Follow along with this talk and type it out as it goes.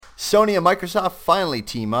Sony and Microsoft finally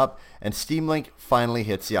team up, and Steam Link finally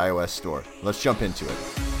hits the iOS store. Let's jump into it.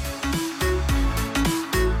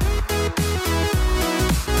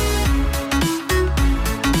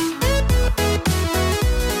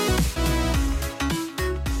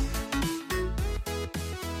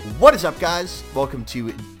 What is up, guys? Welcome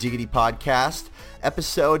to Diggity Podcast,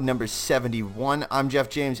 episode number 71. I'm Jeff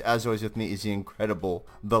James. As always, with me is the incredible,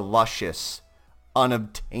 the luscious,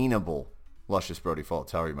 unobtainable, luscious Brody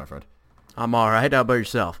Fultz. How are you, my friend? I'm all right. How about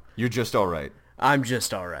yourself? You're just all right. I'm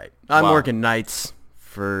just all right. I'm Wow. working nights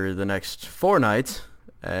for the next 4 nights,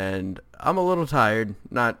 and I'm a little tired.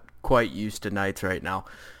 Not quite used to nights right now.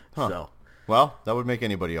 So, Well, that would make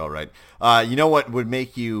anybody all right. You know what would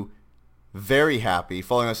make you very happy?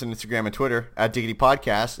 Following us on Instagram and Twitter at Diggity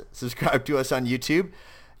Podcast. Subscribe to us on YouTube.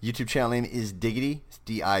 YouTube channel name is Diggity,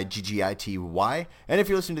 Diggity. And if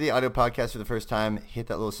you're listening to the audio podcast for the first time, hit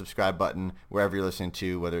that little subscribe button wherever you're listening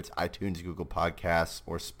to, whether it's iTunes, Google Podcasts,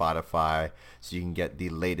 or Spotify, so you can get the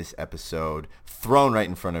latest episode thrown right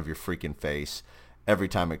in front of your freaking face every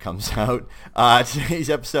time it comes out. Today's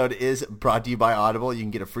episode is brought to you by Audible. You can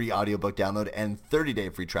get a free audiobook download and 30-day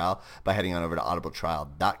free trial by heading on over to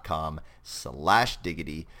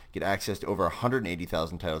audibletrial.com/diggity. Get access to over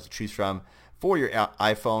 180,000 titles to choose from for your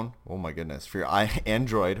iPhone, oh my goodness, for your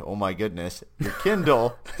Android, oh my goodness, your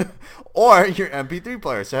Kindle, or your MP3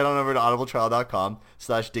 player. So head on over to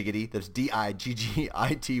audibletrial.com/diggity. That's Diggity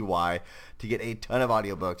to get a ton of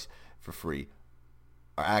audiobooks for free.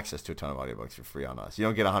 Or access to a ton of audiobooks for free on us. You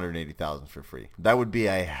don't get 180,000 for free. That would be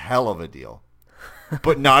a hell of a deal.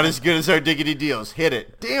 But not as good as our Diggity deals. Hit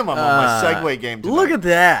it. Damn, I'm on my Segway game tonight. look at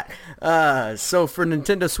that. So for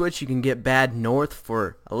Nintendo Switch, you can get Bad North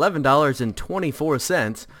for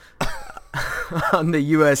 $11.24 on the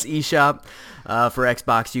US eShop. For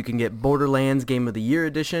Xbox, you can get Borderlands Game of the Year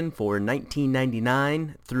Edition for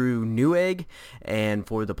 $19.99 through Newegg. And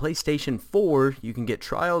for the PlayStation 4, you can get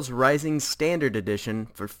Trials Rising Standard Edition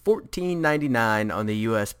for $14.99 on the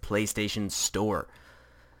US PlayStation Store.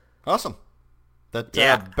 Awesome. That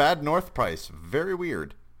Bad North price, very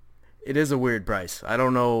weird. It is a weird price. I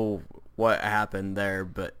don't know what happened there,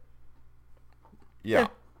 but yeah.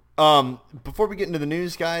 Before we get into the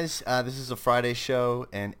news, guys, this is a Friday show,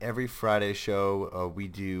 and every Friday show we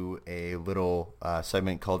do a little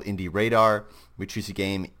segment called Indie Radar. We choose a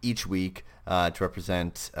game each week to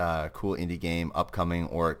represent a cool indie game upcoming,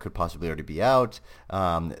 or it could possibly already be out.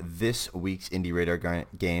 This week's Indie Radar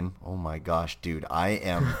game, oh my gosh, dude,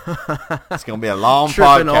 it's going to be a long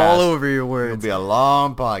tripping podcast. all over your words. It'll be a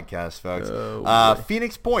long podcast, folks. Oh,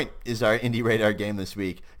 Phoenix Point is our Indie Radar game this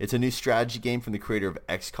week. It's a new strategy game from the creator of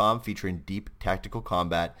XCOM, featuring deep tactical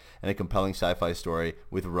combat and a compelling sci-fi story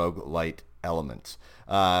with roguelite elements.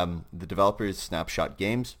 The developer is Snapshot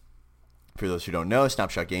Games. For those who don't know,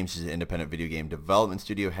 Snapshot Games is an independent video game development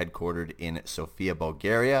studio headquartered in Sofia,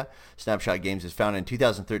 Bulgaria. Snapshot Games is founded in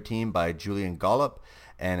 2013 by Julian Gollop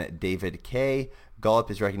and David Kay. Gollop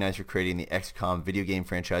is recognized for creating the XCOM video game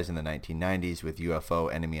franchise in the 1990s with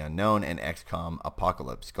UFO Enemy Unknown and XCOM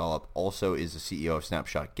Apocalypse. Gollop also is the CEO of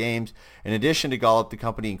Snapshot Games. In addition to Gollop, the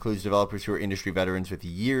company includes developers who are industry veterans with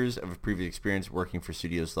years of previous experience working for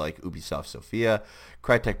studios like Ubisoft Sofia,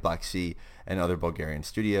 Crytek Black Sea, and other Bulgarian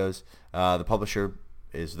studios. The publisher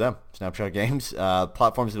is them, Snapshot Games.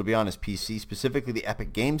 Platforms it'll be on is PC, specifically the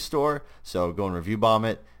Epic Games Store, so go and review bomb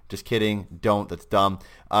it. Just kidding. Don't. That's dumb.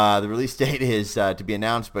 The release date is to be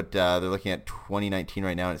announced, but they're looking at 2019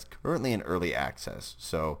 right now, and it's currently in early access.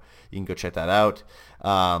 So you can go check that out.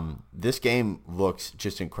 This game looks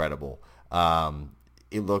just incredible.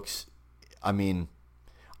 It looks, I mean,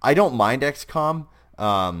 I don't mind XCOM.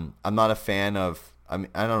 I'm not a fan of, I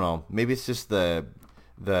don't know. Maybe it's just the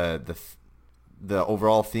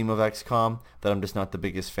overall theme of XCOM that I'm just not the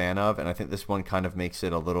biggest fan of, and I think this one kind of makes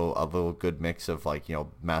it a little good mix of, like, you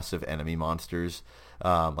know, massive enemy monsters.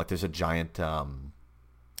 Like there's a giant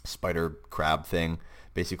spider crab thing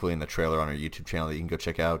basically in the trailer on our YouTube channel that you can go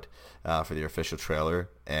check out for the official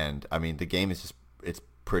trailer. And I mean, the game is just, it's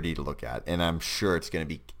pretty to look at, and I'm sure it's going to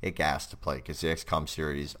be kick-ass to play, because the XCOM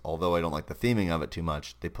series, although I don't like the theming of it too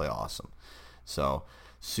much, they play awesome. So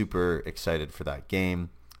super excited for that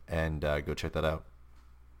game. And go check that out.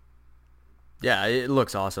 yeah, it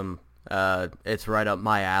looks awesome. It's right up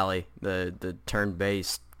my alley. The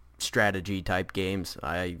turn-based strategy type games.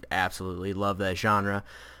 I absolutely love that genre.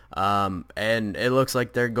 And it looks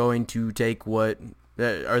like they're going to take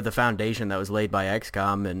the foundation that was laid by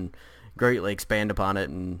XCOM and greatly expand upon it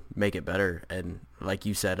and make it better. And like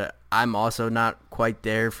you said, I'm also not quite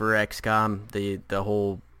there for XCOM. The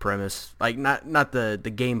whole premise, like not the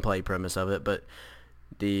gameplay premise of it, but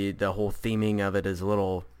the whole theming of it is a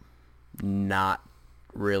little not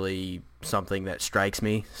really something that strikes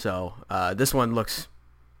me. So this one looks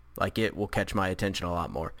like it will catch my attention a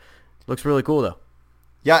lot more. Looks really cool though.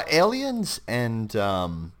 Yeah, Aliens and I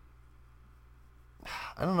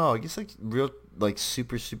don't know. I guess like real like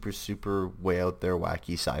super way out there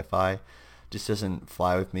wacky sci-fi just doesn't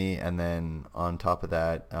fly with me. And then on top of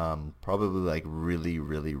that, probably like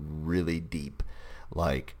really deep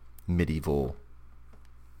like medieval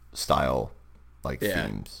style like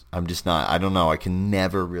themes. I'm just not. I don't know. I can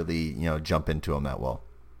never really jump into them that well.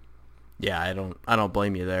 Yeah, I don't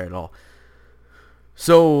blame you there at all.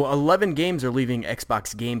 So 11 games are leaving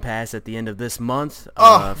Xbox Game Pass at the end of this month.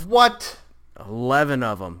 What? 11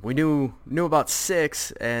 of them. We knew about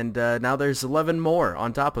 6, and now there's 11 more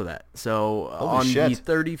on top of that. So on the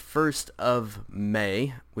 31st of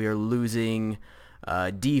May, we are losing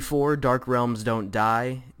D4, Dark Realms Don't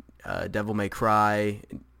Die, Devil May Cry,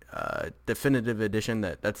 Definitive Edition.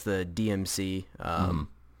 That's the DMC.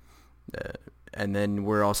 And then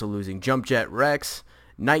we're also losing Jump Jet Rex,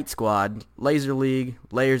 Night Squad, Laser League,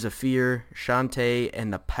 Layers of Fear, Shantae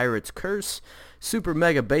and the Pirate's Curse, Super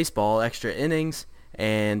Mega Baseball Extra Innings,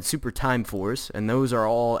 and Super Time Force. And those are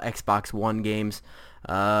all Xbox One games.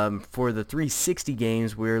 For the 360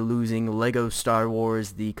 games, we're losing Lego Star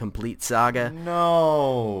Wars The Complete Saga.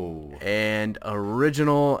 No. And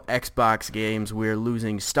original Xbox games, we're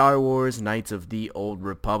losing Star Wars Knights of the Old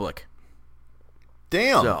Republic.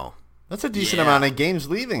 Damn. So, that's a decent amount of games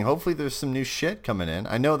leaving. Hopefully there's some new shit coming in.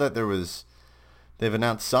 I know that they've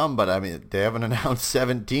announced some, but I mean, they haven't announced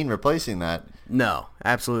 17 replacing that. No,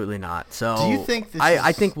 absolutely not. So do you think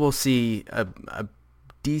I think we'll see a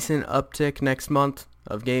decent uptick next month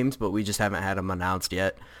of games, but we just haven't had them announced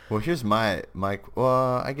yet. Well, here's my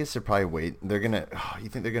well, I guess they're probably you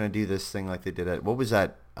think they're gonna do this thing like they did at, what was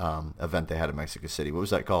that event they had in Mexico City? What was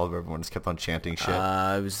that called where everyone just kept on chanting shit?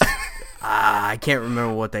 It was I can't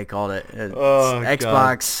remember what they called it. Xbox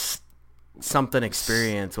God. Something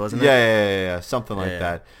experience, wasn't it? Yeah, something like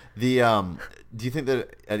that. The do you think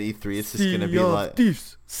that at E3 it's just gonna be like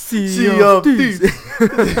Sea of Thieves?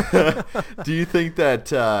 Do you think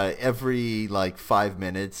that every like 5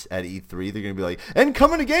 minutes at E3 they're gonna be like, and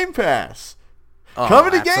coming to Game Pass?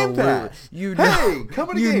 Coming to Game Pass.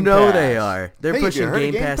 Coming to Game Pass. They are. They're pushing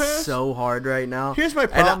Game Pass so hard right now. Here's my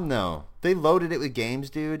problem though. They loaded it with games,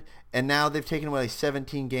 dude, and now they've taken away like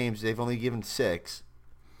 17 games. They've only given 6.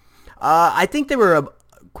 I think they were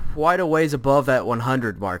quite a ways above that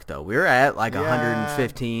 100 mark, though. We were at like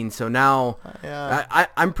 115, so now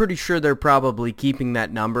I'm pretty sure they're probably keeping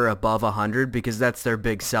that number above 100 because that's their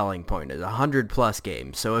big selling point, is 100-plus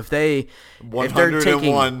games. So if they're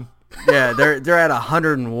taking... yeah, they're at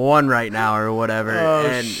 101 right now or whatever,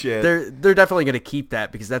 and shit. They're definitely going to keep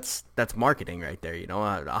that because that's marketing right there.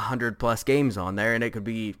 100-plus games on there, and it could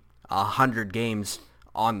be 100 games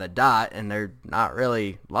on the dot, and they're not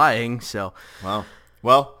really lying. So, wow.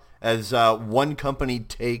 Well, as one company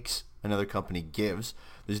takes, another company gives.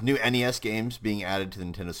 There's new NES games being added to the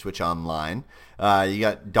Nintendo Switch Online. You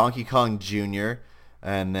got Donkey Kong Jr.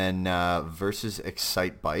 and then Versus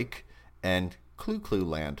Excite Bike and Clue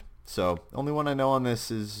Land. So, the only one I know on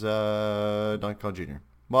this is Donkey Kong Jr.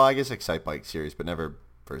 Well, I guess Excite Bike series, but never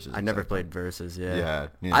Versus. I never played Versus, Yeah.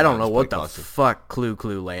 I don't know what the fuck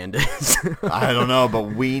Clue Land is. I don't know, but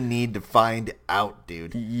we need to find out,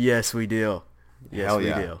 dude. Yes, we do. Yes, we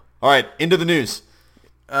do. All right, into the news.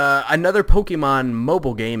 Another Pokemon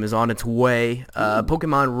mobile game is on its way.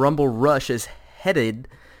 Pokemon Rumble Rush is headed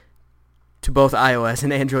to both iOS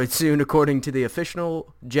and Android soon, according to the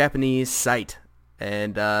official Japanese site.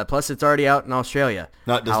 And plus, it's already out in Australia.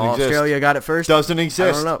 No, it doesn't exist. Australia got it first? Doesn't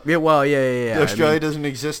exist. I don't know. Yeah, well, yeah. Australia doesn't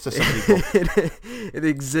exist to some people. It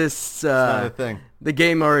exists. It's not a thing. The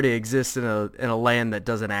game already exists in a land that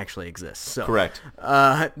doesn't actually exist. So, correct.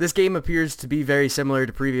 This game appears to be very similar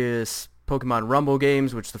to previous Pokemon Rumble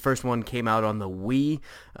games, which the first one came out on the Wii.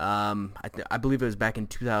 I believe it was back in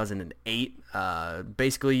 2008.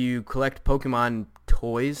 Basically, you collect Pokemon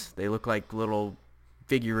toys. They look like little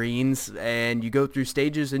figurines, and you go through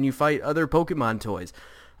stages and you fight other Pokemon toys.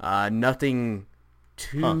 Nothing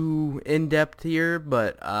too in-depth here,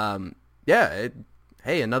 but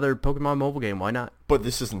hey, another Pokemon mobile game, why not? But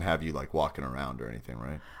this doesn't have you like walking around or anything,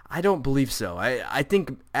 right? I don't believe so. I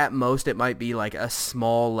think at most it might be like a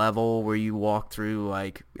small level where you walk through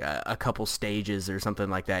like a couple stages or something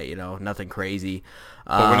like that, nothing crazy.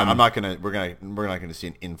 But we're not gonna see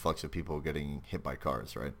an influx of people getting hit by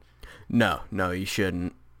cars, right? No, you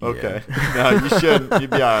shouldn't. Okay. Yeah. No, you shouldn't. You'd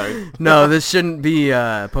be all right. No, this shouldn't be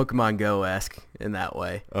Pokemon Go-esque in that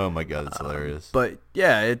way. Oh my god, that's hilarious. But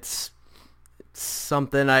yeah, it's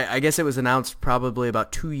something. I guess it was announced probably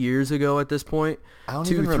about 2 years ago at this point. I don't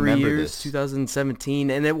even remember this. 2017,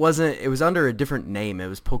 and it was under a different name. It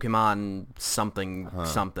was Pokemon something.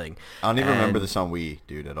 I don't even remember this on Wii,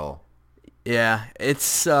 dude, at all. Yeah,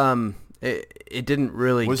 it's it didn't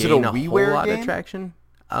really Was gain it a whole WiiWare lot game? of traction.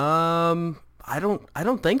 I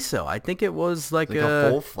don't think so. I think it was like a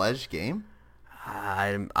full-fledged game.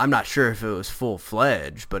 I'm not sure if it was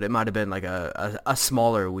full-fledged, but it might have been like a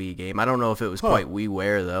smaller Wii game. I don't know if it was quite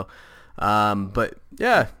WiiWare, though. But,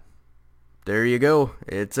 yeah, there you go.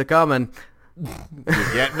 It's a-coming.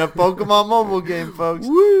 You're getting a Pokemon mobile game, folks.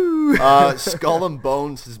 Woo! Skull and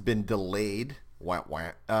Bones has been delayed. Wah,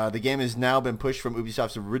 wah. The game has now been pushed from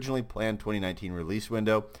Ubisoft's originally planned 2019 release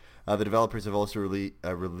window. The developers have also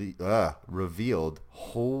revealed,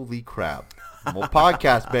 holy crap, more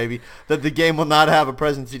podcast, baby, that the game will not have a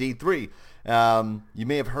presence at E3. You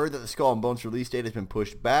may have heard that the Skull and Bones release date has been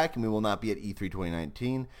pushed back, and we will not be at E3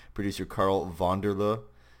 2019. Producer Carl Vonderle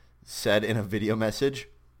said in a video message.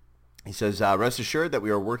 He says, rest assured that we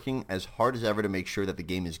are working as hard as ever to make sure that the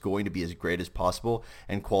game is going to be as great as possible,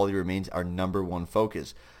 and quality remains our number one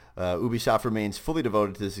focus. Ubisoft remains fully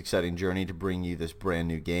devoted to this exciting journey to bring you this brand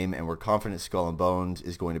new game, and we're confident Skull and Bones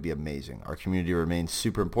is going to be amazing. Our community remains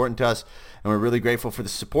super important to us, and we're really grateful for the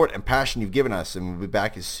support and passion you've given us, and we'll be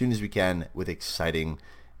back as soon as we can with exciting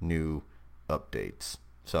new updates.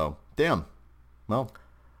 So, damn. Well,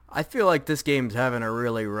 I feel like this game's having a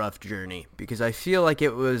really rough journey because I feel like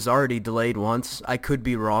it was already delayed once. I could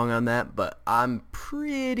be wrong on that, but I'm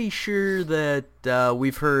pretty sure that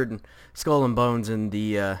we've heard Skull and Bones in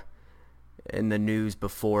the news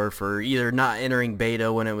before for either not entering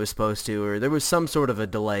beta when it was supposed to, or there was some sort of a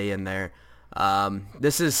delay in there.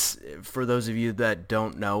 This is, for those of you that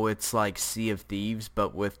don't know, it's like Sea of Thieves,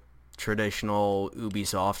 but with traditional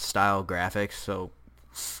Ubisoft style graphics, so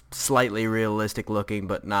slightly realistic looking,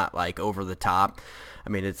 but not like over the top. I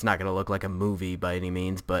mean, it's not going to look like a movie by any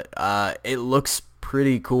means, but it looks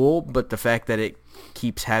pretty cool, but the fact that it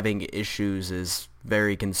keeps having issues is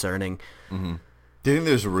very concerning. Mm-hmm. Do you think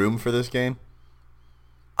there's room for this game?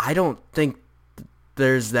 I don't think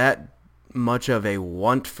there's that much of a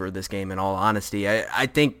want for this game, in all honesty. I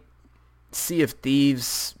think Sea of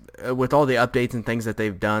Thieves, with all the updates and things that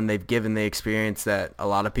they've done, they've given the experience that a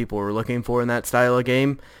lot of people were looking for in that style of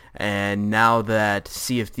game. And now that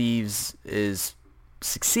Sea of Thieves is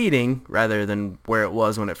succeeding rather than where it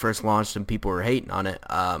was when it first launched and people were hating on it,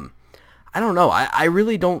 I don't know. I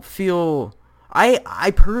really don't feel...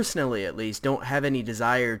 I personally, at least, don't have any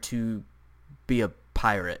desire to be a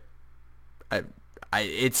pirate.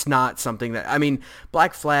 It's not something that... I mean,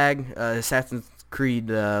 Black Flag, Assassin's Creed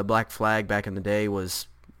Black Flag back in the day was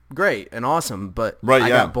great and awesome, but I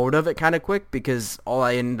got bored of it kind of quick because all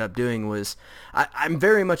I ended up doing was... I'm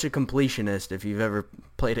very much a completionist, if you've ever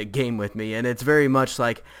played a game with me, and it's very much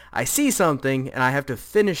like I see something and I have to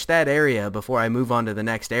finish that area before I move on to the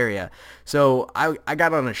next area. So I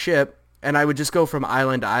got on a ship, and I would just go from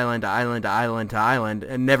island to island to island to island to island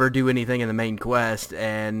and never do anything in the main quest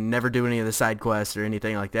and never do any of the side quests or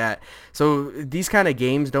anything like that. So these kind of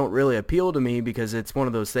games don't really appeal to me because it's one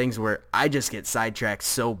of those things where I just get sidetracked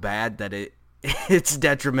so bad that it's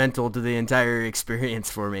detrimental to the entire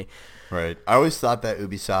experience for me. Right. I always thought that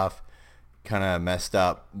Ubisoft kind of messed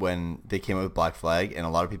up when they came out with Black Flag, and a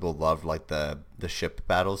lot of people loved like the ship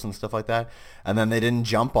battles and stuff like that, and then they didn't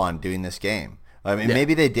jump on doing this game. I mean,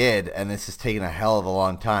 maybe they did, and this has taken a hell of a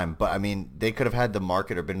long time. But, I mean, they could have had the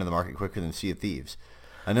market or been to the market quicker than Sea of Thieves.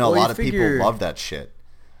 I know a lot of people love that shit.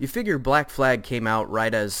 You figure Black Flag came out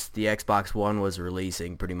right as the Xbox One was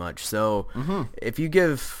releasing, pretty much. So if you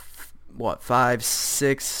give,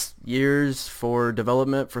 5-6 years for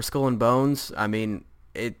development for Skull and Bones, I mean,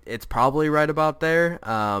 it's probably right about there.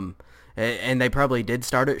 And they probably did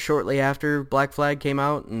start it shortly after Black Flag came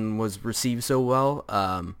out and was received so well.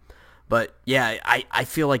 But yeah, I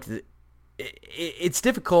feel like it's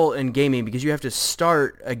difficult in gaming because you have to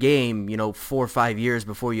start a game, 4 or 5 years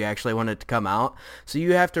before you actually want it to come out. So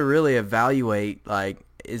you have to really evaluate, like,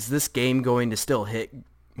 is this game going to still hit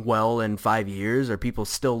well in 5 years? Are people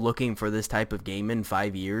still looking for this type of game in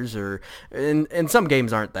 5 years? And some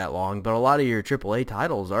games aren't that long, but a lot of your AAA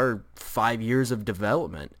titles are 5 years of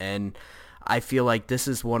development. And I feel like this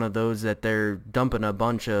is one of those that they're dumping a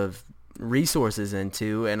bunch of resources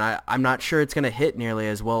into, and I'm not sure it's going to hit nearly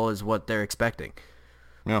as well as what they're expecting.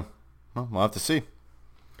 Yeah, well, we'll have to see.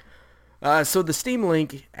 So the Steam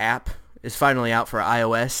Link app is finally out for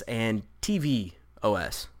iOS and TV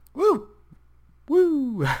OS. Woo!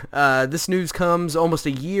 Woo! This news comes almost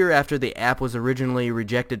a year after the app was originally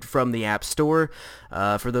rejected from the App Store.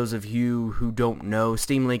 For those of you who don't know,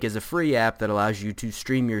 Steam Link is a free app that allows you to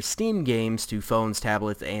stream your Steam games to phones,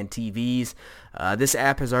 tablets, and TVs. This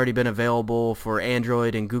app has already been available for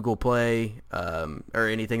Android and Google Play, or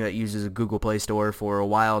anything that uses a Google Play Store for a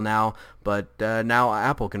while now, but now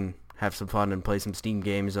Apple can have some fun and play some Steam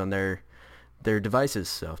games on their devices.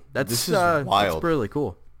 So this is wild. That's really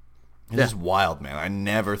cool. This is wild, man. I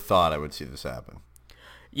never thought I would see this happen.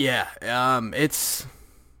 Yeah, it's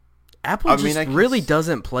Apple really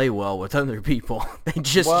doesn't play well with other people. They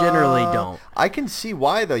just generally don't. I can see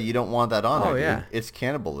why, though. You don't want that on there. Yeah. Dude. It's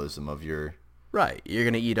cannibalism of your... Right. You're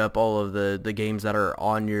going to eat up all of the games that are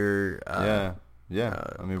on your I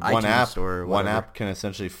mean, one app can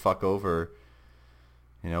essentially fuck over,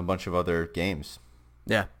 a bunch of other games.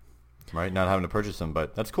 Yeah. Right, not having to purchase them,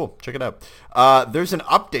 but that's cool. Check it out. There's an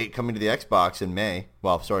update coming to the Xbox in May.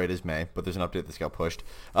 Well, sorry, it is May, but there's an update that's got pushed.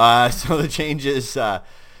 So the changes,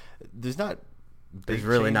 there's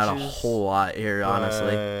really not a whole lot here,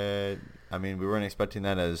 honestly. I mean, we weren't expecting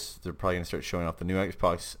that, as they're probably going to start showing off the new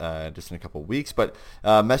Xbox just in a couple of weeks. But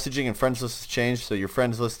messaging and friends list has changed, so your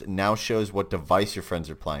friends list now shows what device your friends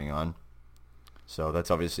are playing on. So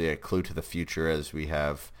that's obviously a clue to the future, as we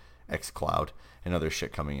have xCloud and other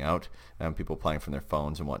shit coming out, and people playing from their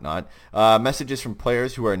phones and whatnot. Messages from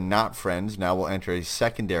players who are not friends now will enter a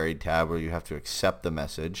secondary tab where you have to accept the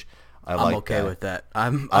message. I'm okay with that.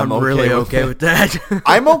 I'm really okay with that.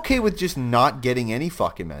 I'm okay with just not getting any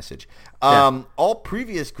fucking message. All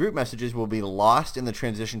previous group messages will be lost in the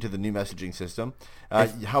transition to the new messaging system.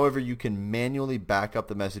 However, you can manually back up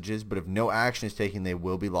the messages, but if no action is taken, they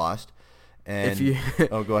will be lost. And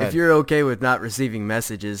go ahead. If you're okay with not receiving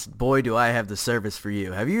messages, boy, do I have the service for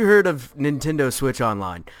you. Have you heard of Nintendo Switch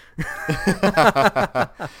Online?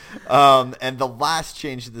 And the last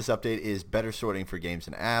change to this update is better sorting for games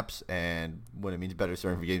and apps. And when it means better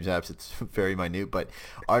sorting for games and apps, it's very minute. But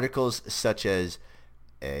articles such as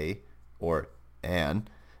a or an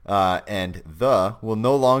and the will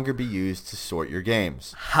no longer be used to sort your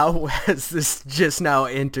games. How has this just now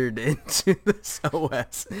entered into this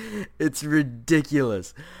OS? It's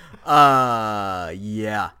ridiculous.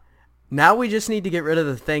 Yeah. Now we just need to get rid of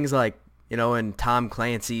the things like, in Tom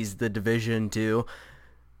Clancy's The Division 2.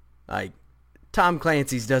 Like, Tom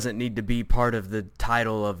Clancy's doesn't need to be part of the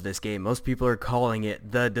title of this game. Most people are calling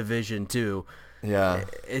it The Division 2. Yeah.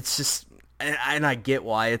 It's just... And I get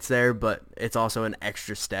why it's there, but it's also an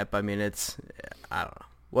extra step. I mean, I don't know,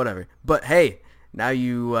 whatever. But hey, now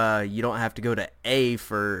you don't have to go to A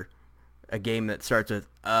for a game that starts with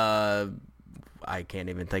I can't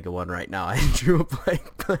even think of one right now. I drew a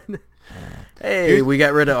blank. But hey, we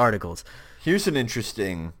got rid of articles. Here's an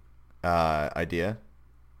interesting idea.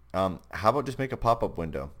 How about just make a pop-up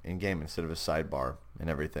window in-game instead of a sidebar and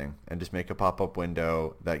everything, and just make a pop-up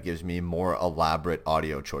window that gives me more elaborate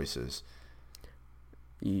audio choices.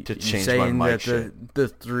 To change my mic shit. The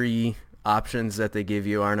three options that they give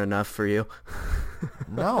you aren't enough for you?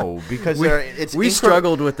 No, because we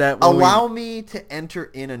struggled with that. Allow me to enter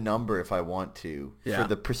in a number if I want to for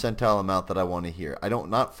the percentile amount that I want to hear. I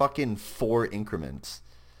don't, not fucking 4 increments.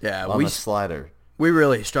 Yeah, on a slider. We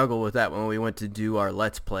really struggled with that when we went to do our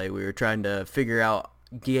Let's Play. We were trying to figure out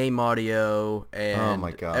game audio and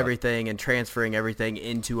everything, and transferring everything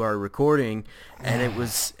into our recording, and it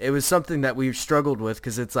was something that we struggled with,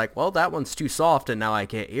 because it's like, well, that one's too soft and now I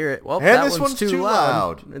can't hear it. Well, and that one's too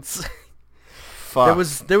loud. It's fuck.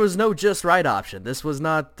 There was no just right option. This was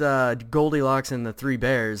not Goldilocks and the Three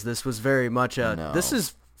Bears. This was very much this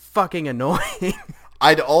is fucking annoying.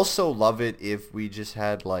 I'd also love it if we just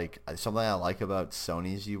had, like, something I like about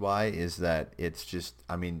Sony's UI is that it's just,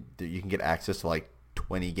 I mean, you can get access to like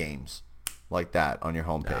 20 games like that on your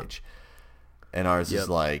homepage. And ours is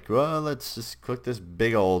like, well, let's just click this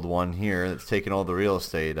big old one here that's taking all the real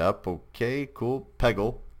estate up. Okay, cool.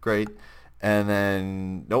 Peggle. Great. And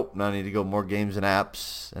then, nope, now I need to go more games and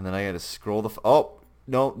apps. And then I got to scroll oh,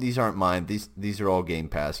 no, these aren't mine. These are all Game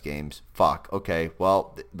Pass games. Fuck. Okay,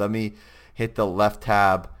 well, let me hit the left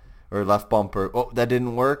tab or left bumper. Oh, that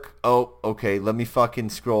didn't work. Oh, okay. Let me fucking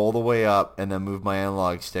scroll all the way up and then move my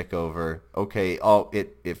analog stick over. Okay. Oh,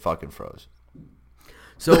 it fucking froze.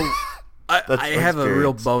 So I have a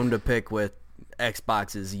real bone to pick with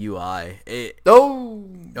Xbox's UI. Oh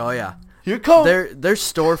yeah. Here it comes. Their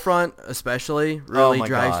storefront especially really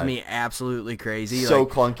drives me absolutely crazy. So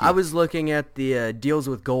clunky. I was looking at the deals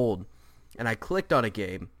with gold, and I clicked on a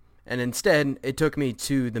game, and instead it took me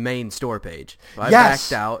to the main store page. So I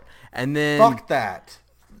backed out, and then fuck that.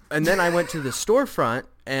 And then I went to the storefront,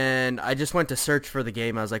 and I just went to search for the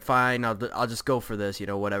game. I was like, fine, I'll just go for this,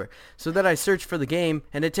 whatever. So then I search for the game,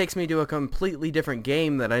 and it takes me to a completely different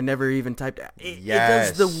game that I never even typed. It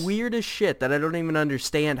does the weirdest shit that I don't even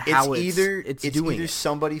understand how it's doing. It's either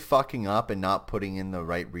somebody fucking up and not putting in the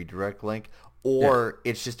right redirect link, or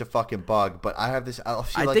it's just a fucking bug. But I have this. I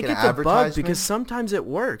think it's a bug because sometimes it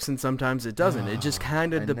works and sometimes it doesn't. It just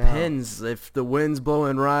kind of depends if the wind's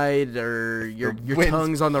blowing right or your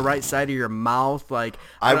tongue's on the right side of your mouth. Like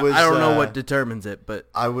I don't know what determines it, but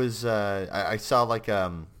I saw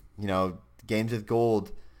games with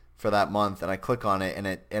gold for that month, and I click on it, and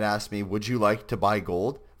it asked me, "Would you like to buy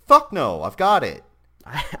gold?" Fuck no, I've got it.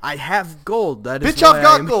 I have gold. That is bitch, I've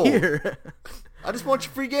got gold. Here. I just want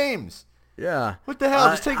your free games. Yeah. What the hell?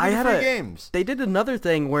 Just take me to free games. They did another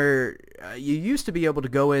thing where you used to be able to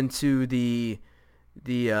go into the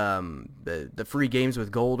free games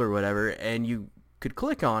with gold or whatever, and you could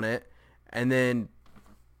click on it and then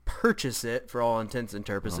purchase it for all intents and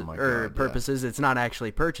purposes. It's not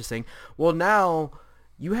actually purchasing. Well, now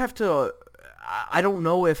you have to. I don't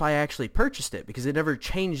know if I actually purchased it because it never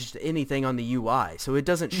changed anything on the UI. So it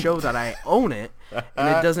doesn't show that I own it,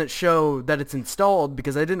 and it doesn't show that it's installed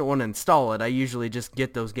because I didn't want to install it. I usually just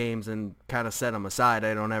get those games and kind of set them aside.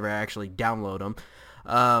 I don't ever actually download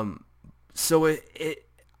them. So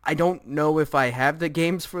I don't know if I have the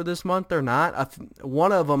games for this month or not.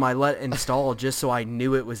 One of them I let install just so I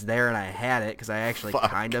knew it was there and I had it because I actually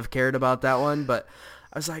kind of cared about that one, but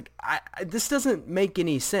I was like, this doesn't make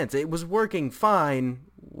any sense. It was working fine.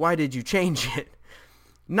 Why did you change it?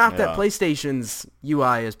 Not that PlayStation's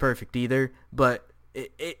UI is perfect either, but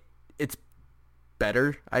it's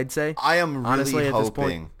better, I'd say. I am really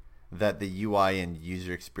hoping that the UI and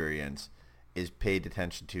user experience is paid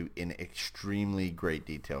attention to in extremely great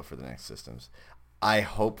detail for the next systems. I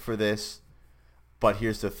hope for this, but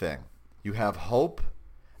here's the thing. You have hope,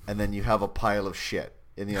 and then you have a pile of shit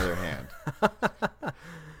in the other hand.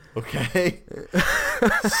 Okay?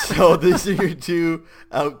 So these are your two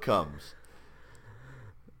outcomes.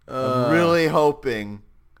 I'm really hoping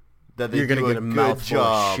that they do a good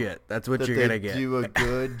job. Of shit. That's what you're gonna get. Do a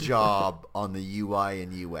good job on the UI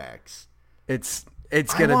and UX. It's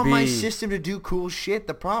gonna be. I want my system to do cool shit.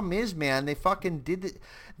 The problem is, man, they fucking did it.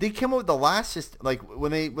 They came up with the last system, like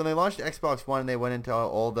when they launched Xbox One, and they went into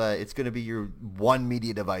all the. It's gonna be your one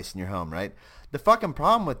media device in your home, right? The fucking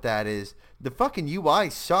problem with that is the fucking UI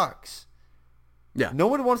sucks. Yeah. No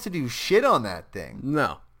one wants to do shit on that thing.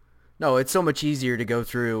 No, it's so much easier to go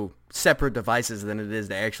through separate devices than it is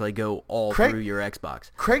to actually go all through your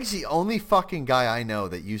Xbox. Craig's the only fucking guy I know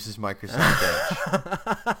that uses Microsoft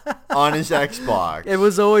Edge on his Xbox. It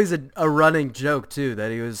was always a running joke, too,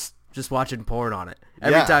 that he was just watching porn on it.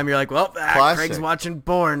 Every time you're like, well, Craig's watching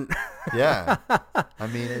porn. Yeah. I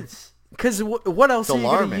mean, it's... Because what else are you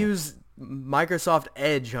going to use Microsoft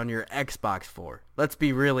Edge on your Xbox for? Let's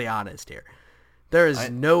be really honest here. There is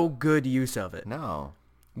no good use of it. No.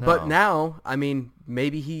 But now, I mean,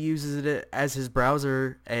 maybe he uses it as his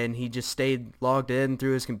browser and he just stayed logged in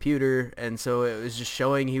through his computer, and so it was just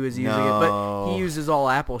showing he was using it. But he uses all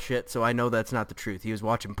Apple shit, so I know that's not the truth. He was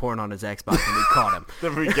watching porn on his Xbox and we caught him.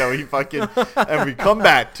 There we go. And we come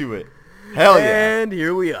back to it. Hell yeah. And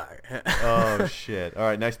here we are. Oh, shit. All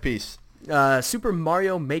right, next piece. Super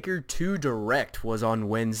Mario Maker 2 Direct was on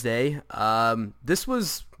Wednesday. This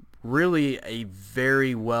was really a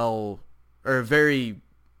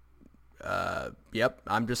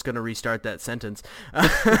I'm just going to restart that sentence.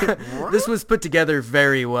 This was put together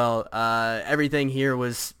very well. Everything here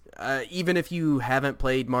was, even if you haven't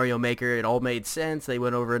played Mario Maker, it all made sense. They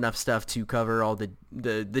went over enough stuff to cover all the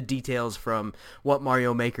details from what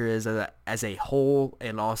Mario Maker is as a whole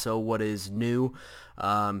and also what is new.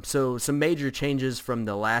 So some major changes from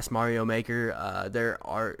the last Mario Maker. There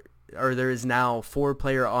is now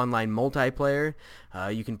 4-player online multiplayer.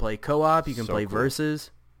 You can play co-op. You can play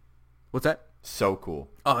versus. What's that? So cool.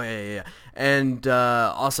 Oh, yeah. And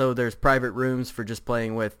also there's private rooms for just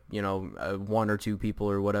playing with, 1 or 2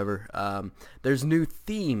 people or whatever. There's new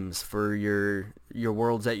themes for your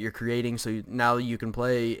worlds that you're creating. So now you can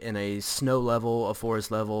play in a snow level, a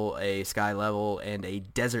forest level, a sky level, and a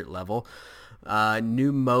desert level.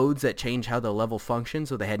 New modes that change how the level functions.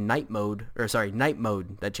 So they had night mode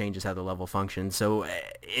that changes how the level functions. So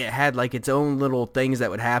it had like its own little things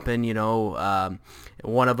that would happen,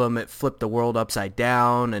 one of them, it flipped the world upside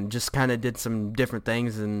down and just kind of did some different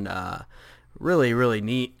things, and really, really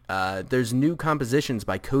neat. There's new compositions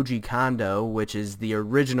by Koji Kondo, which is the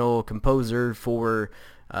original composer for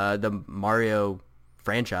the Mario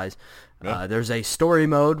franchise. Yeah. There's a story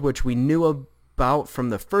mode, which we knew about from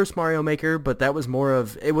the first Mario Maker, but that was more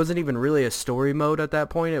of, it wasn't even really a story mode at that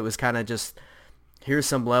point. It was kind of just, here's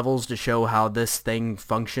some levels to show how this thing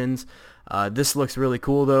functions. This looks really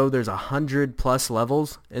cool, though. There's 100+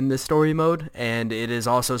 levels in this story mode, and it is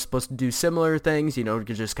also supposed to do similar things, to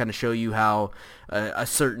just kind of show you how a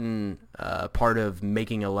certain part of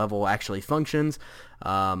making a level actually functions.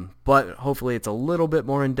 But hopefully it's a little bit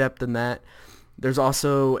more in-depth than that. There's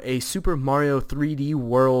also a Super Mario 3D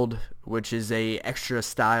World, which is a extra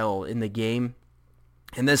style in the game.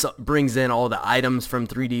 And this brings in all the items from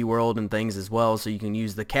 3D World and things as well, so you can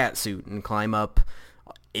use the cat suit and climb up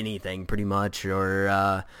anything pretty much,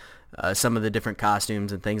 or some of the different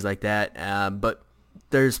costumes and things like that. But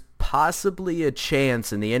there's possibly a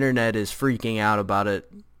chance, and the internet is freaking out about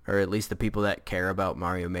it, or at least the people that care about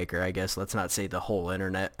Mario Maker, I guess. Let's not say the whole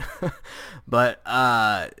internet. But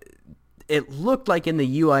it looked like in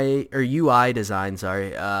the UI design,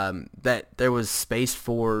 that there was space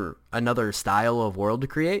for another style of world to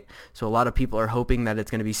create. So a lot of people are hoping that it's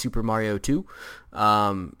going to be Super Mario 2.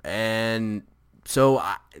 And so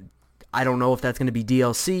I don't know if that's going to be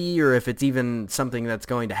DLC or if it's even something that's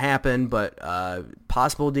going to happen, but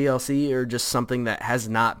possible DLC or just something that has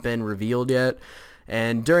not been revealed yet.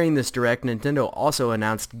 And during this Direct, Nintendo also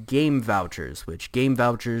announced game vouchers, which game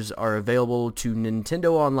vouchers are available to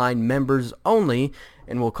Nintendo Online members only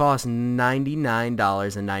and will cost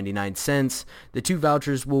 $99.99. The 2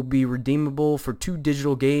 vouchers will be redeemable for 2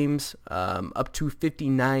 digital games, up to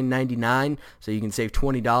 $59.99, so you can save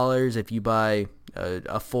 $20 if you buy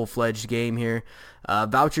a full-fledged game here.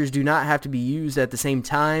 Vouchers do not have to be used at the same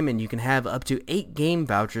time, and you can have up to 8 game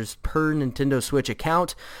vouchers per Nintendo Switch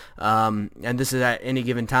account, and this is at any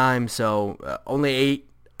given time, so only 8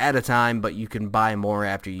 at a time, but you can buy more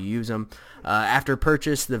after you use them. After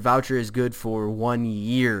purchase, the voucher is good for 1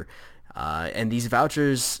 year. And these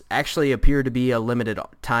vouchers actually appear to be a limited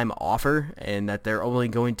time offer, and that they're only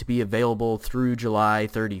going to be available through July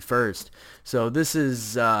 31st. So this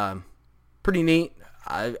is pretty neat.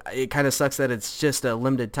 It kind of sucks that it's just a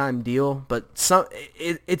limited time deal, but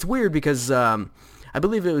it's weird because I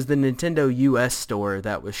believe it was the Nintendo US store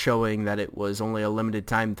that was showing that it was only a limited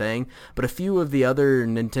time thing, but a few of the other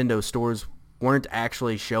Nintendo stores weren't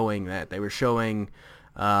actually showing that. They were showing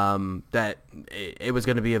that it was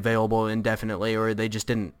going to be available indefinitely, or they just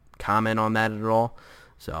didn't comment on that at all.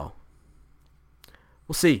 So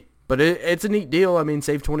we'll see. But it's a neat deal. I mean,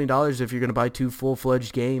 save $20 if you're going to buy 2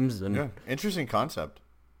 full-fledged games. And yeah, interesting concept.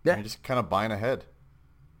 Yeah. You're just kind of buying ahead.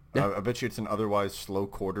 Yeah. I bet you it's an otherwise slow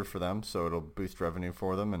quarter for them, so it'll boost revenue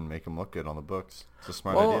for them and make them look good on the books. It's a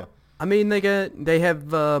smart idea. I mean, they have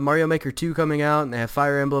Mario Maker 2 coming out, and they have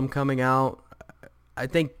Fire Emblem coming out. I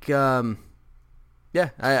think, I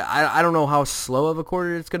don't know how slow of a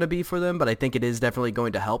quarter it's going to be for them, but I think it is definitely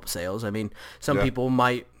going to help sales. I mean, some people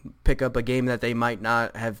might pick up a game that they might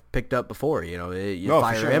not have picked up before.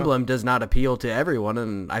 Fire Emblem does not appeal to everyone,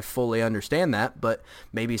 and I fully understand that, but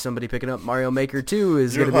maybe somebody picking up Mario Maker 2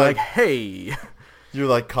 is going to be like, hey... You're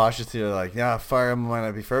like cautious. You're like, yeah, Fire Emblem might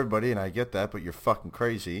not be for everybody, and I get that, but you're fucking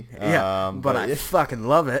crazy. Yeah, but I fucking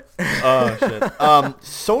love it. Oh, shit.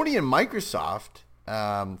 Sony and Microsoft,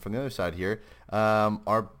 from the other side here,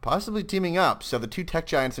 are possibly teaming up. So the 2 tech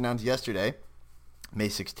giants announced yesterday, May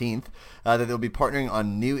 16th, that they'll be partnering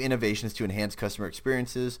on new innovations to enhance customer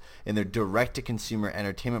experiences in their direct-to-consumer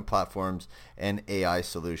entertainment platforms and AI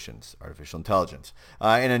solutions, artificial intelligence.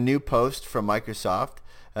 In a new post from Microsoft,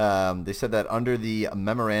 they said that under the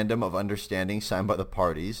Memorandum of Understanding signed by the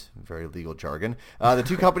parties, very legal jargon, the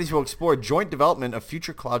 2 companies will explore joint development of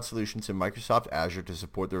future cloud solutions in Microsoft Azure to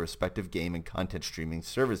support their respective game and content streaming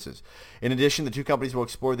services. In addition, the 2 companies will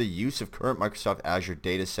explore the use of current Microsoft Azure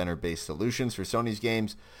data center-based solutions for Sony's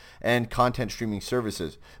games and content streaming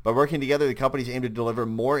services. By working together, the companies aim to deliver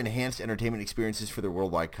more enhanced entertainment experiences for their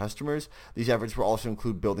worldwide customers. These efforts will also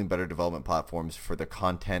include building better development platforms for the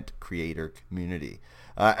content creator community.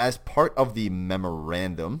 As part of the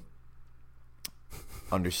memorandum,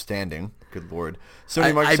 understanding, good lord,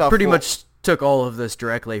 Sony Microsoft I pretty much took all of this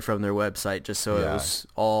directly from their website just so it was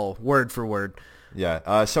all word for word. Yeah,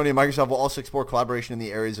 Sony and Microsoft will also explore collaboration in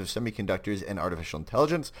the areas of semiconductors and artificial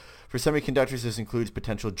intelligence. For semiconductors, this includes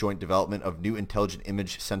potential joint development of new intelligent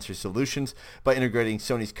image sensor solutions by integrating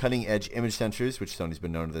Sony's cutting-edge image sensors, which Sony's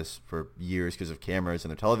been known to this for years because of cameras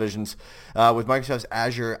and their televisions, with Microsoft's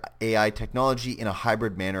Azure AI technology in a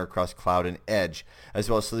hybrid manner across cloud and edge, as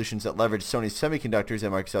well as solutions that leverage Sony's semiconductors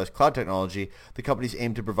and Microsoft's cloud technology. The companies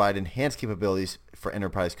aim to provide enhanced capabilities for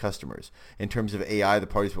enterprise customers. In terms of AI, the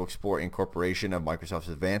parties will explore incorporation of Microsoft's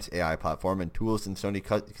advanced AI platform and tools in Sony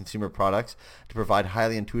consumer products to provide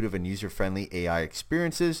highly intuitive and user-friendly AI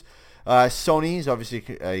experiences. Sony is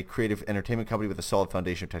obviously a creative entertainment company with a solid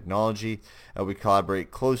foundation of technology. We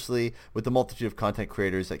collaborate closely with the multitude of content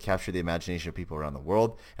creators that capture the imagination of people around the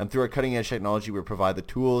world. And through our cutting-edge technology, we provide the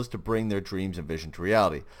tools to bring their dreams and vision to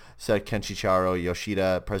reality, said Kenshichiro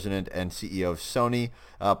Yoshida, president and CEO of Sony.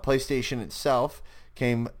 PlayStation itself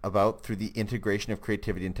came about through the integration of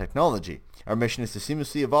creativity and technology. Our mission is to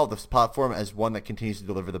seamlessly evolve this platform as one that continues to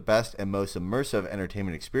deliver the best and most immersive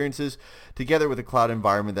entertainment experiences, together with a cloud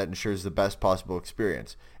environment that ensures the best possible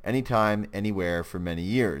experience. Anytime, anywhere, for many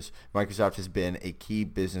years, Microsoft has been a key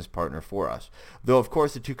business partner for us. Though, of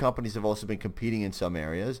course, the two companies have also been competing in some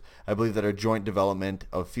areas, I believe that our joint development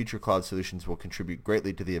of future cloud solutions will contribute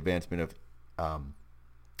greatly to the advancement of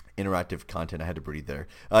interactive content. I had to breathe there.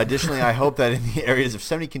 Additionally, I hope that in the areas of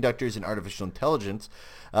semiconductors and artificial intelligence,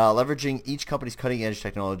 leveraging each company's cutting-edge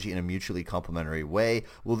technology in a mutually complementary way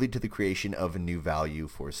will lead to the creation of a new value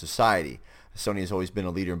for society. Sony has always been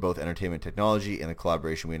a leader in both entertainment technology, and the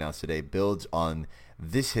collaboration we announced today builds on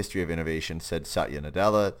this history of innovation, said Satya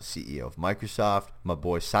Nadella, CEO of Microsoft, my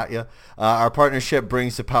boy Satya. Our partnership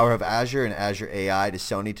brings the power of Azure and Azure AI to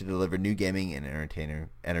Sony to deliver new gaming and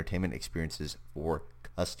entertainment experiences for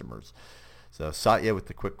customers. So Satya with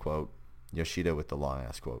the quick quote, Yoshida with the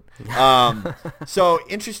long-ass quote. So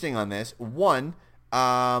interesting on this. One,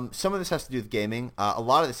 some of this has to do with gaming. A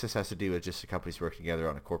lot of this just has to do with just the companies working together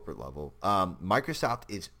on a corporate level. Microsoft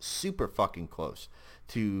is super fucking close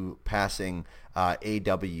to passing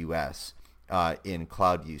AWS in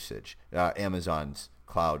cloud usage, Amazon's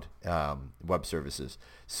cloud web services.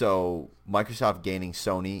 So Microsoft gaining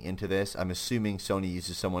Sony into this. I'm assuming Sony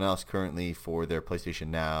uses someone else currently for their PlayStation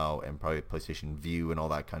Now and probably PlayStation View and all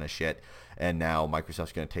that kind of shit. And now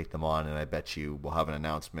Microsoft's going to take them on, and I bet you we'll have an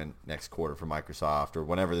announcement next quarter for Microsoft or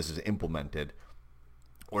whenever this is implemented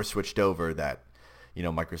or switched over that, you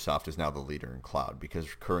know, Microsoft is now the leader in cloud, because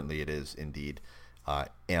currently it is indeed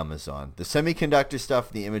Amazon. The semiconductor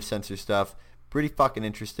stuff, the image sensor stuff, pretty fucking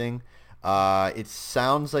interesting. It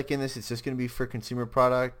sounds like in this it's just going to be for consumer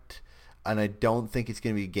product, and I don't think it's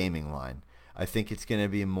going to be a gaming line. I think it's going to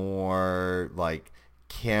be more like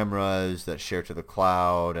cameras that share to the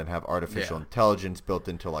cloud and have artificial intelligence built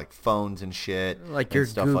into like phones and shit, like and your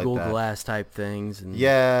stuff Google like that. Glass type things, and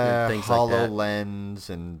things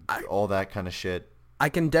HoloLens and all that kind of shit. I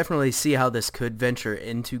can definitely see how this could venture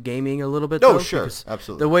into gaming a little bit. Oh, though, sure, because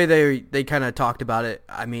absolutely. The way they kind of talked about it,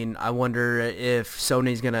 I mean, I wonder if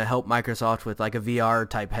Sony's going to help Microsoft with like a VR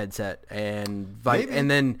type headset, and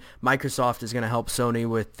then Microsoft is going to help Sony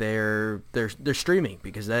with their streaming,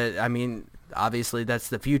 because that, I mean, obviously that's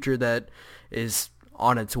the future that is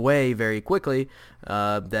on its way very quickly.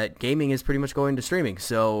 That gaming is pretty much going to streaming.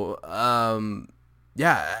 So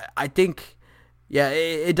yeah, I think. Yeah,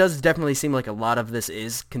 it does definitely seem like a lot of this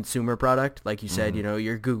is consumer product. Like you said, you know,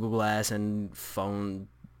 your Google Glass and phone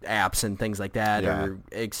apps and things like that, or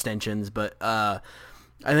extensions. But I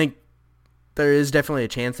think there is definitely a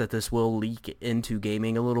chance that this will leak into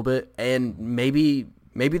gaming a little bit. And maybe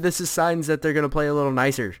this is signs that they're going to play a little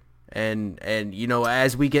nicer. And you know,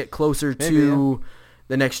 as we get closer to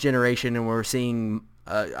the next generation and we're seeing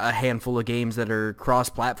a handful of games that are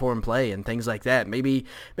cross-platform play and things like that, maybe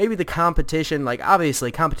the competition, like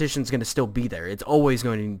obviously competition is going to still be there. It's always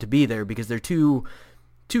going to be there, because they're two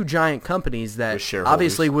giant companies that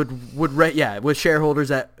obviously would with shareholders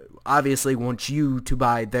that obviously want you to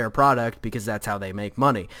buy their product because that's how they make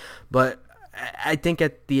money. But I think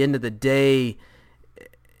at the end of the day,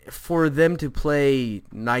 for them to play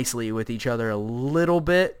nicely with each other a little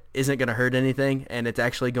bit isn't going to hurt anything, and it's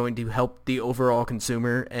actually going to help the overall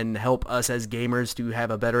consumer and help us as gamers to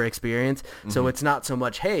have a better experience. So it's not so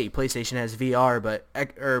much, hey, PlayStation has VR,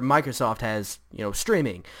 or Microsoft has, you know,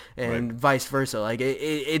 streaming, and vice versa. Like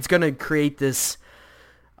it's going to create this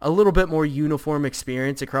a little bit more uniform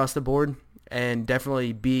experience across the board, and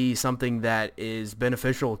definitely be something that is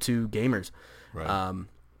beneficial to gamers. Right.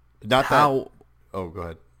 Go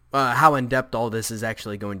ahead. How in-depth all this is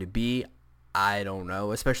actually going to be, I don't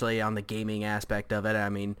know, especially on the gaming aspect of it. I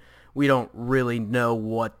mean, we don't really know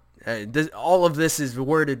what... all of this is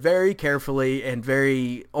worded very carefully and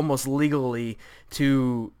very almost legally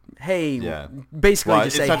to, hey, basically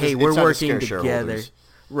just say, hey, we're working together.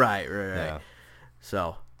 Right. Yeah.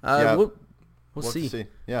 So, we'll see.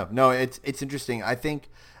 Yeah, no, it's interesting. I think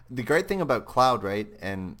the great thing about cloud, right,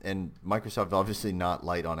 and Microsoft obviously not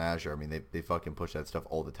light on Azure. I mean, they fucking push that stuff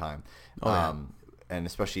all the time. And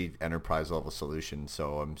especially enterprise level solutions.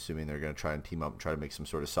 So I'm assuming they're going to try and team up and try to make some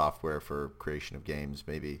sort of software for creation of games.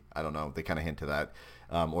 Maybe, I don't know. They kind of hint to that,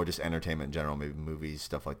 or just entertainment in general, maybe movies,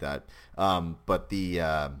 stuff like that. But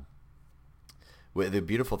the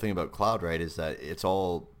beautiful thing about cloud, right, is that it's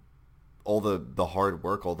all the hard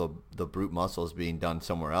work, all the brute muscle is being done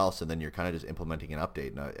somewhere else, and then you're kind of just implementing an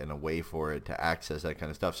update and a way for it to access that kind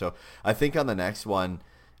of stuff. So I think on the next one,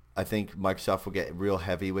 I think Microsoft will get real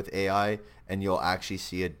heavy with AI, and you'll actually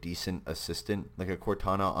see a decent assistant, like a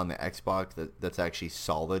Cortana on the Xbox that's actually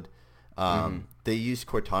solid. They used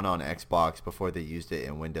Cortana on Xbox before they used it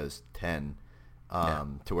in Windows 10,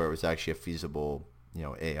 to where it was actually a feasible,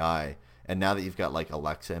 AI. And now that you've got like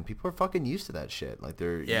Alexa, and people are fucking used to that shit. Like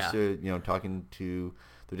they're used to, talking to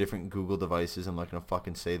the different Google devices. I'm not going to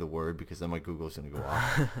fucking say the word because then my Google's going to go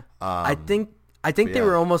off. I think they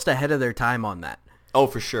were almost ahead of their time on that. Oh,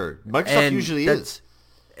 for sure. Microsoft usually is.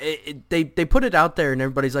 They put it out there and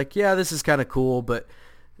everybody's like, yeah, this is kind of cool, but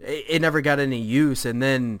it never got any use. And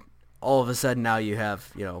then all of a sudden now you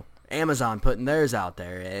have, Amazon putting theirs out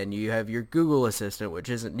there, and you have your Google Assistant, which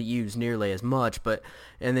isn't used nearly as much,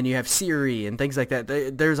 and then you have Siri and things like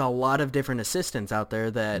that. There's a lot of different assistants out there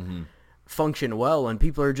that function well, and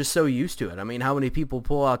people are just so used to it. I mean, how many people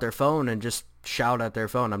pull out their phone and just shout at their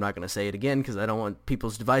phone? I'm not going to say it again because I don't want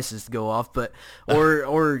people's devices to go off, but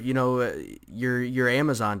or your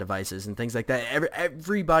Amazon devices and things like that.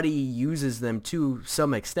 Everybody uses them to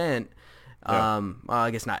some extent. Yeah. Well, I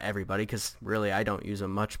guess not everybody, because really I don't use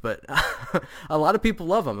them much, but a lot of people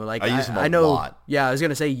love them. Like I use them a lot. Yeah, I was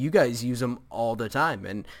gonna say you guys use them all the time,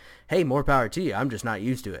 and hey, more power to you. I'm just not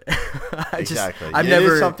used to it. Exactly. I've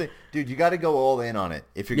never something, dude. You got to go all in on it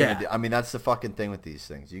if you're gonna. I mean, that's the fucking thing with these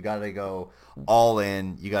things. You got to go all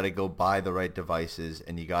in. You got to go buy the right devices,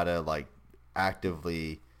 and you got to like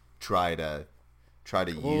actively try to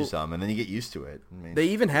use them, and then you get used to it. I mean, they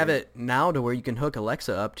even have it now to where you can hook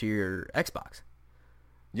Alexa up to your Xbox.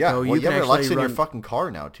 Yeah, so you have Alexa in your fucking car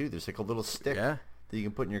now too. There's like a little stick that you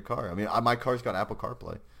can put in your car. I mean, my car's got Apple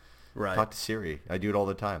CarPlay. Right. Talk to Siri. I do it all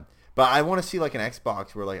the time. But I want to see like an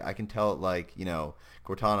Xbox where like I can tell it like,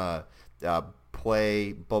 Cortana,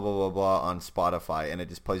 play blah blah blah blah on Spotify, and it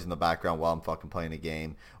just plays in the background while I'm fucking playing a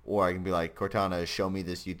game. Or I can be like, Cortana, show me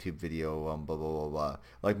this YouTube video on blah blah blah blah.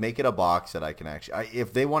 Like make it a box that I can actually.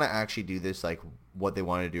 If they want to actually do this, like what they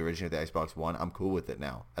wanted to do originally with the Xbox One, I'm cool with it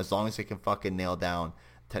now. As long as they can fucking nail down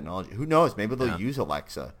technology. Who knows? Maybe they'll use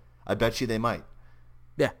Alexa. I bet you they might.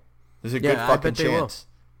 Yeah, there's a good fucking chance.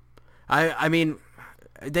 I mean,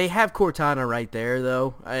 they have Cortana right there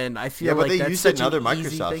though, and I feel like they use it in other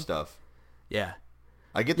Microsoft stuff. Yeah.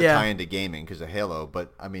 I get the tie into gaming because of Halo,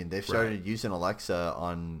 but I mean they've started using Alexa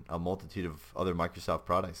on a multitude of other Microsoft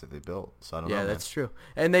products that they built. So I don't know. Yeah, that's true.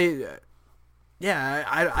 And they,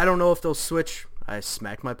 I don't know if they'll switch. I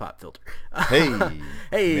smacked my pop filter. Hey,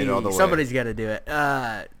 somebody's got to do it.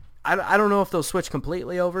 I don't know if they'll switch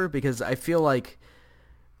completely over because I feel like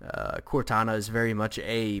Cortana is very much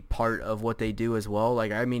a part of what they do as well.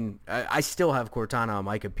 Like, I mean, I still have Cortana on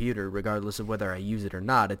my computer regardless of whether I use it or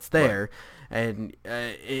not. It's there, and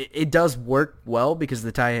it does work well because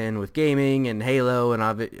the tie-in with gaming and Halo and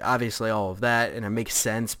obviously all of that, and it makes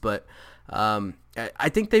sense. But I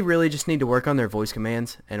think they really just need to work on their voice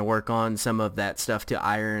commands and work on some of that stuff to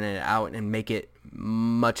iron it out and make it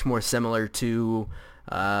much more similar to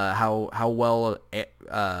how well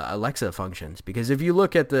Alexa functions. Because if you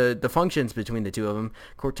look at the functions between the two of them,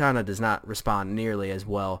 Cortana does not respond nearly as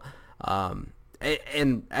well.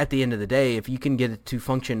 And at the end of the day, if you can get it to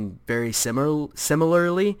function very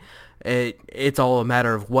similarly, it's all a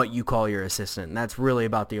matter of what you call your assistant. And that's really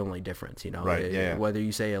about the only difference, Right, whether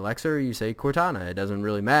you say Alexa or you say Cortana, it doesn't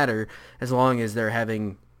really matter. As long as they're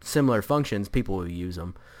having similar functions, people will use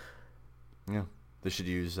them. Yeah, they should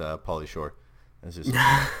use Pauly Shore. That's just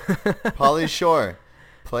Pauly Shore.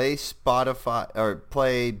 Play Spotify or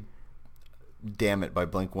play "Damn It" by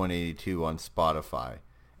Blink-182 on Spotify,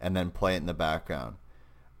 and then play it in the background.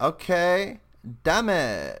 Okay, damn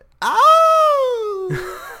it!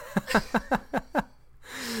 Ow!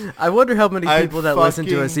 I wonder how many people that listen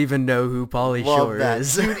to us even know who Pauly Shore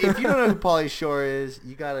is. Dude, if you don't know who Pauly Shore is,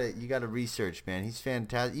 you gotta research, man. He's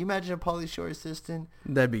fantastic. You imagine a Pauly Shore assistant?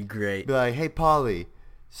 That'd be great. Be like, hey Pauly,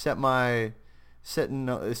 set an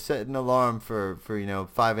alarm for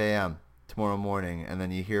 5 a.m. tomorrow morning, and then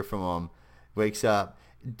you hear from him, wakes up,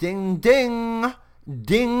 ding ding,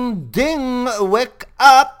 ding ding, wake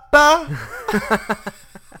up.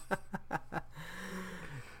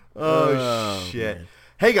 Oh shit. Man.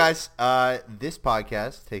 Hey guys, this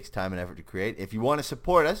podcast takes time and effort to create. If you want to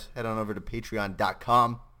support us, head on over to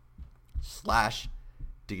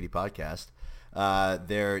patreon.com/diggitypodcast.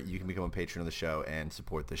 There you can become a patron of the show and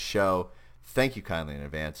support the show. Thank you kindly in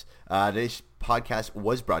advance. Today's podcast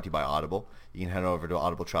was brought to you by Audible. You can head over to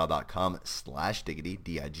audibletrial.com/diggity,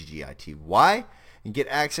 Diggity, and get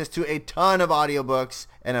access to a ton of audiobooks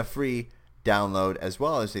and a free download, as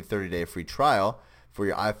well as a 30-day free trial for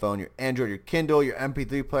your iPhone, your Android, your Kindle, your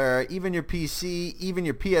MP3 player, even your PC, even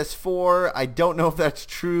your PS4. I don't know if that's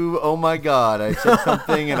true. Oh my God. I said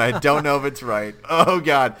something and I don't know if it's right. Oh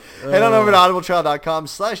God. Head on over to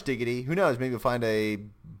audibletrial.com/diggity. Who knows? Maybe you'll find a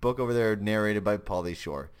book over there narrated by Pauly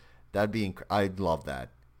Shore. That'd be, I'd love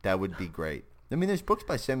that. That would be great. I mean, there's books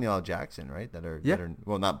by Samuel L. Jackson, right? That are,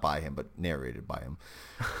 well, not by him, but narrated by him.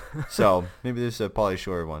 So maybe there's a Pauly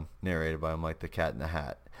Shore one narrated by him, like The Cat in the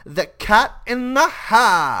Hat. The Cat in the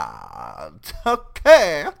Hat.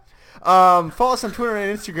 Okay. Follow us on Twitter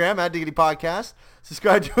and Instagram at Diggity Podcast.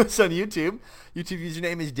 Subscribe to us on YouTube. YouTube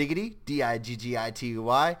username is Diggity, Diggity. You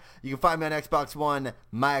can find me on Xbox One.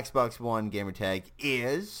 My Xbox One gamer tag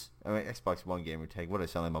is... Xbox One gamer tag. What do I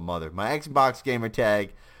sound like my mother? My Xbox gamer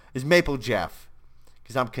tag is Maple Jeff.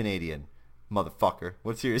 Because I'm Canadian. Motherfucker.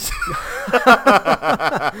 What's yours?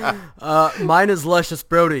 Mine is Luscious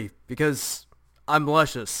Brody. Because... I'm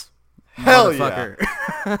luscious. Hell yeah.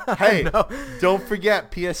 Hey, no. Don't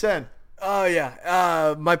forget PSN. Oh,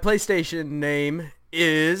 yeah. My PlayStation name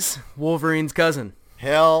is Wolverine's Cousin.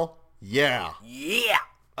 Hell yeah.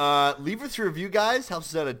 Yeah. Leave us a review, guys.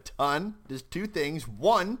 Helps us out a ton. There's two things.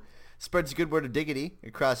 One, spreads a good word of Diggity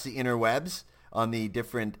across the interwebs on the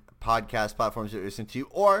different podcast platforms that you listen to,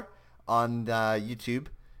 or on YouTube,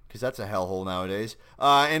 because that's a hellhole nowadays.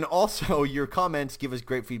 And also, your comments give us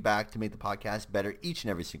great feedback to make the podcast better each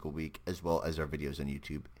and every single week, as well as our videos on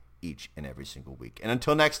YouTube each and every single week. And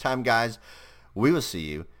until next time, guys, we will see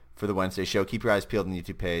you for the Wednesday show. Keep your eyes peeled on the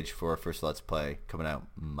YouTube page for our first Let's Play coming out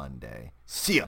Monday. See ya!